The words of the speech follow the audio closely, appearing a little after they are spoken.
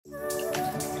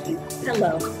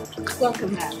Hello,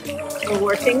 welcome back. We're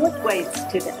working with weights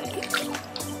today.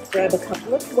 Grab a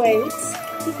couple of weights.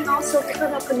 You can also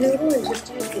cut up a noodle and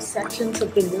just use the sections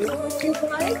of the noodle if you'd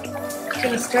like. We're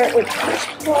going to start with push,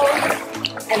 pull,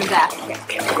 and back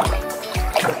kick.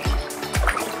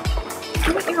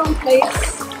 Do it your own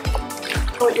pace.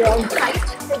 Go at your own height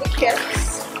for the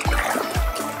kicks.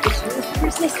 Just use the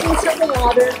resistance of the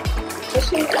water,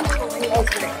 pushing and pulling those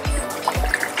weights.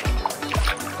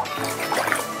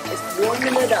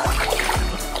 Warming it up.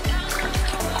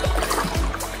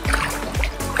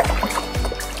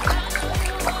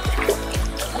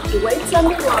 Put your weights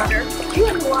underwater. You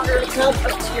in the water account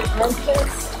up to your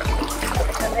armpits.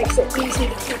 That makes it easy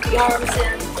to keep the arms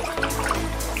in.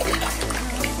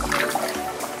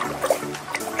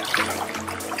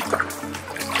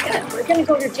 Good. We're going to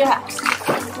go to jacks.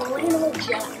 Little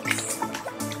jacks.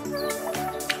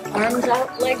 Arms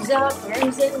out, legs out,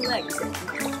 arms in, legs in.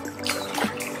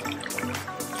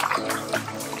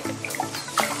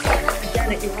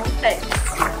 At your own pace.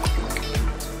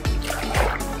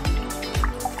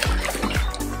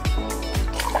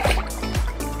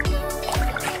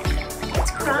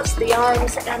 Let's cross the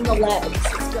arms and the legs.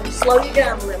 It's going to slow you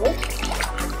down a little.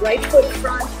 Right foot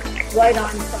front, right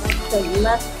arm front, the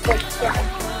left foot front,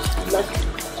 left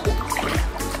foot front.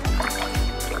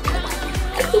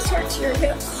 If this hurts your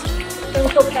hips,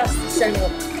 don't go past the center.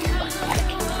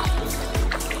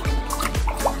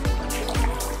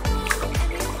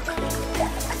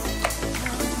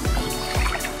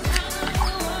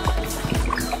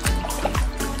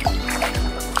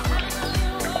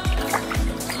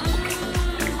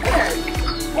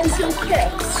 And some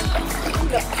kicks. I'm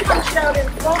going to punch out in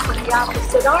front with the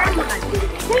opposite arm when I do the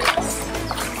kicks.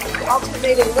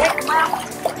 Alternating leg left.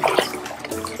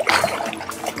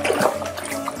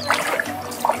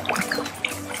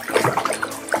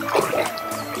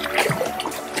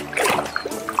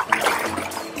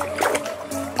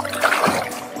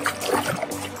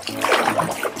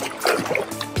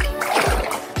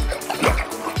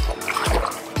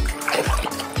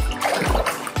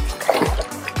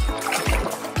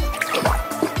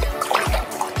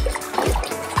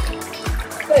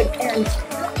 And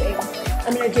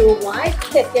I'm going to do a wide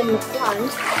kick in the front, and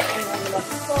I'm going to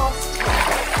cross.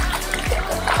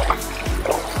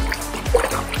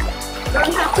 You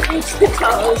don't have to reach the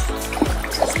toes,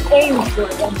 just aim for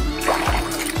them.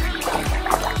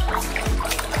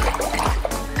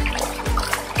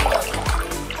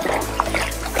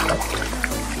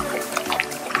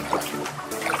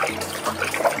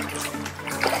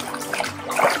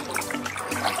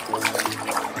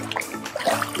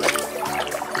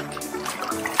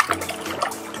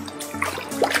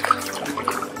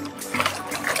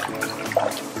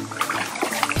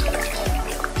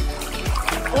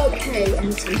 Okay,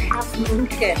 and some half moon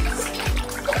kicks.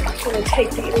 I'm going to take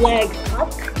the leg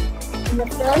up in the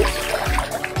front,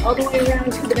 all the way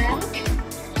around to the back,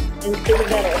 and do the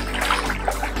middle.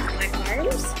 My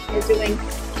arms are doing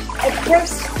a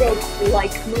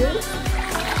breaststroke-like move.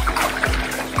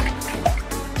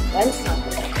 One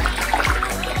side.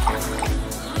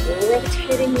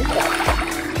 Rotating the back.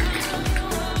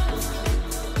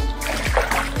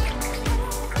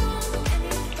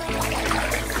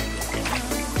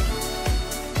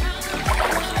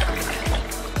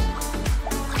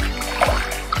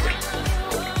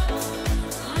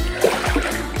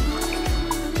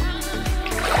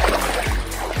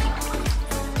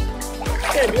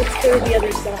 Good, let's do the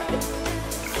other side.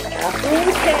 Half moon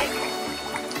kick.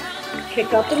 Kick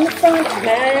up in the front,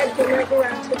 drag the leg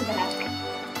around to the back.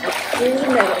 Up through the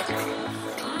middle.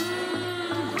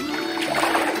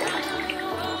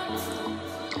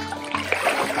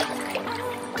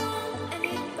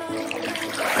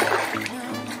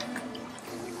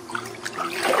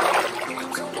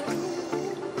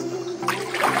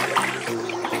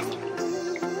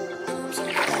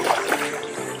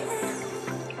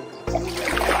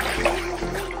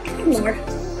 More.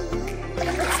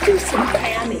 Let's do some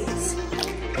hammies.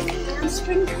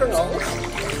 Hamstring curls.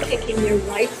 Kicking your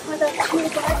right foot up to your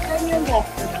back and your left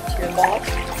foot up to your back.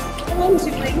 And I'm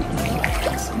doing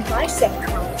some bicep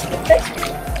curls with it.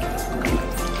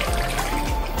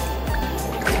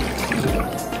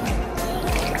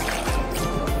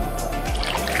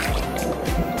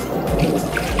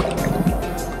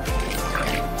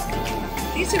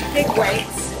 These are big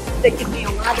weights that give me a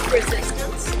lot of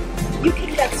resistance. You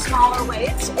can get smaller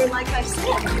weights, or like I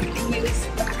said, you can use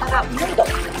a cut-up noodle.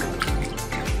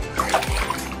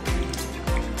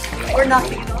 Or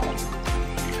nothing at all.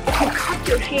 If you cut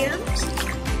your hands,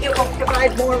 it will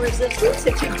provide more resistance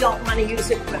if you don't want to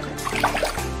use equipment.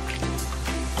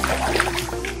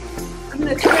 I'm I'm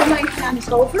going to turn my hands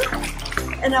over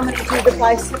and I'm going to do the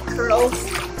bicep curls,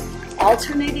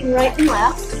 alternating right and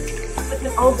left with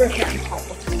an overhand hold.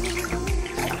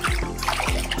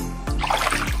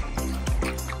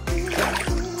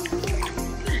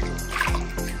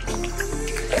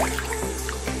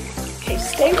 Okay,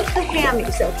 stay with the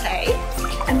hammies, okay?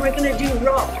 And we're going to do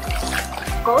rows.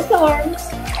 Both arms,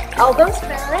 elbows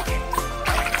back.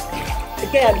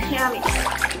 Again, hammies.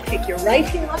 Take your right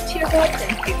heel up to your hip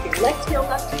and take your left heel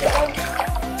up to your hip.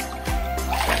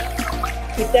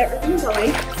 Keep that rhythm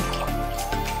going.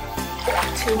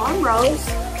 2 arm rows.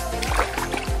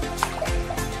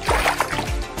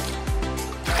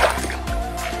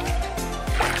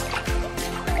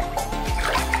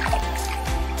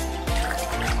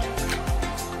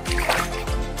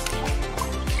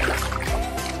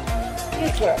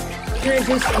 Good work. We're going to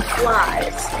do some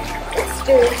flies. Let's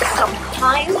do some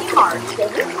hind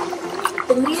marches.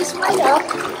 The knees right up.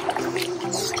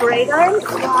 Straight arm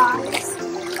flies.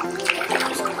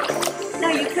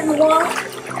 Now you can walk.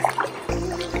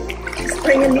 Just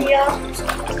bring a knee up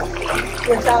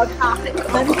without hopping.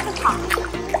 Then we're going to hop.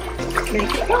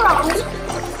 Make it your own.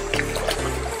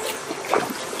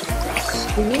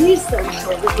 Squeeze those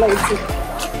shoulder blades in.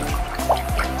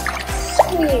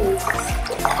 Squeeze.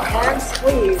 And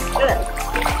squeeze. Good.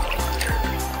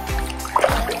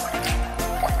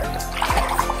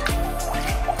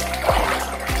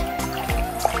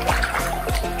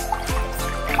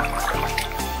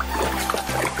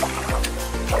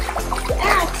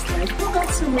 Excellent. How about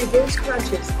some reverse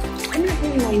crunches? I'm going to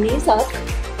bring my knees up,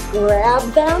 grab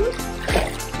them,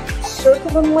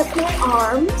 circle them with my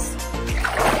arms,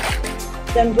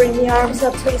 then bring the arms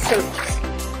up to the surface.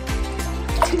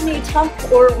 2 knee tuck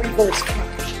or reverse crunch.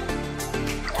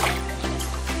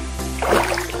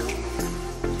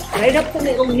 Right up the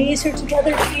middle, knees are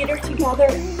together, feet are together.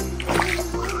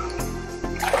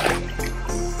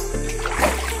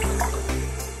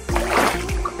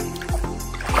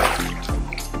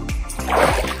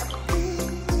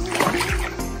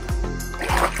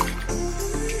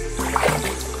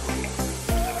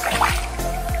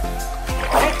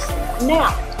 Excellent. Now,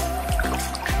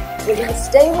 we're going to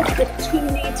stay with the 2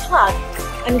 knee tuck.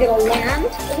 I'm going to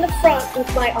land in the front with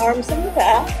my arms in the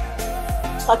back,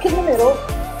 tuck in the middle,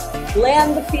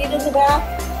 land the feet in the back,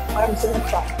 arms in the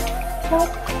front. Tuck,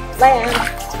 land,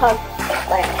 tuck,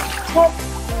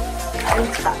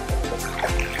 and tuck.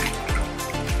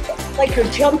 Like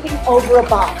you're jumping over a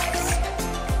box.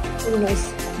 Bring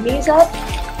those knees up,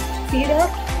 feet up,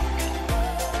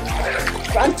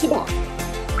 front to back.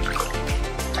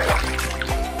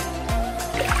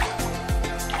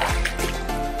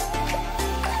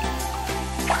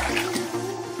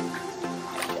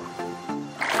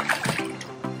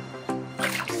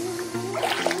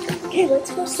 Okay,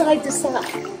 let's go side to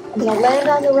side. I'm going to land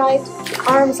on the right,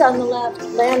 arms on the left,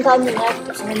 land on the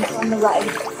left, arms on the right.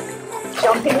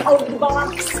 Jumping over the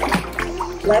box,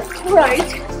 left to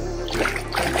right.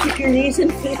 Keep your knees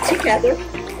and feet together.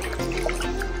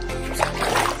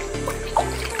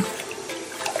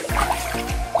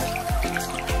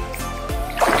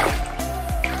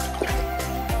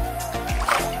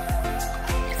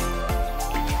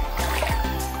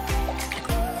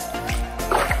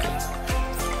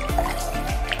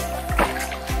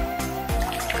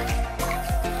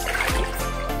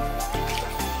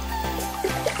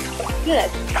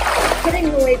 Good.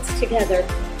 Putting the weights together,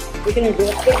 we're going to do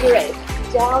a figure 8.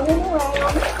 Down and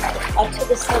around, up to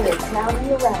the center. Down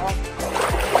and around.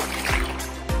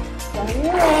 Down and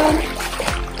around.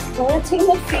 Planting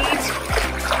the feet.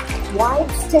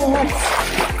 Wide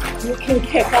stance. You can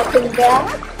kick up and back,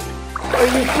 or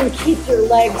you can keep your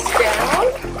legs down.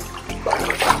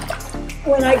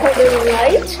 When I go to the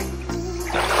right,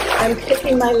 I'm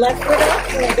kicking my left foot up.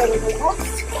 When I go to the left,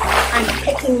 I'm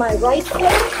kicking my right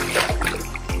foot.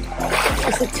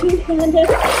 It's a 2-handed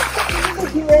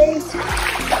figure 8,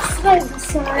 side to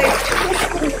side,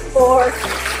 twisting the floor,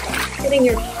 getting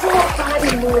your whole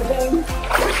body moving.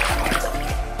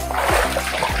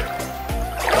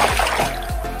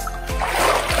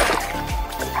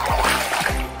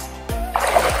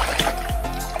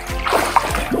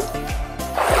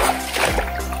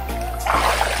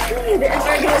 Good, and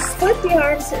we're going to split the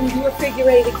arms and do a figure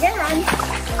 8 again,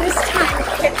 this time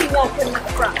kicking up in the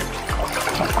front.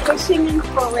 Pushing and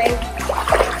pulling,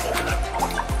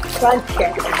 front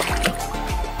kick.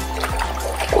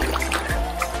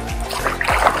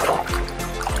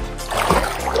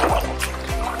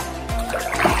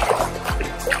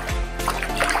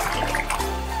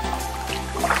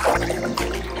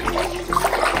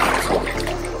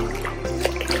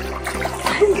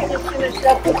 I'm going to finish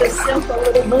up with a simple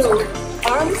little move.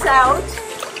 Arms out.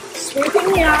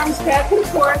 Sweeping the arms back and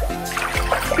forth,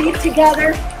 feet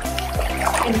together,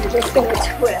 and you're just going to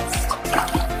twist.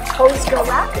 Toes go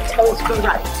left, toes go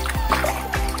right.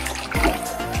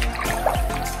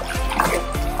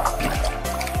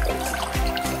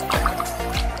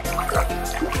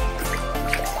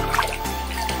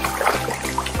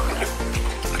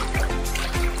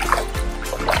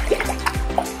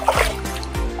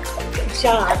 Good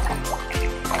job.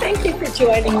 Thank you for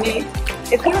joining me.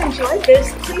 If you enjoyed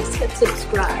this, please hit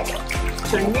subscribe.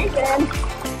 Join me again.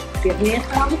 Give me a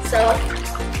thumbs up.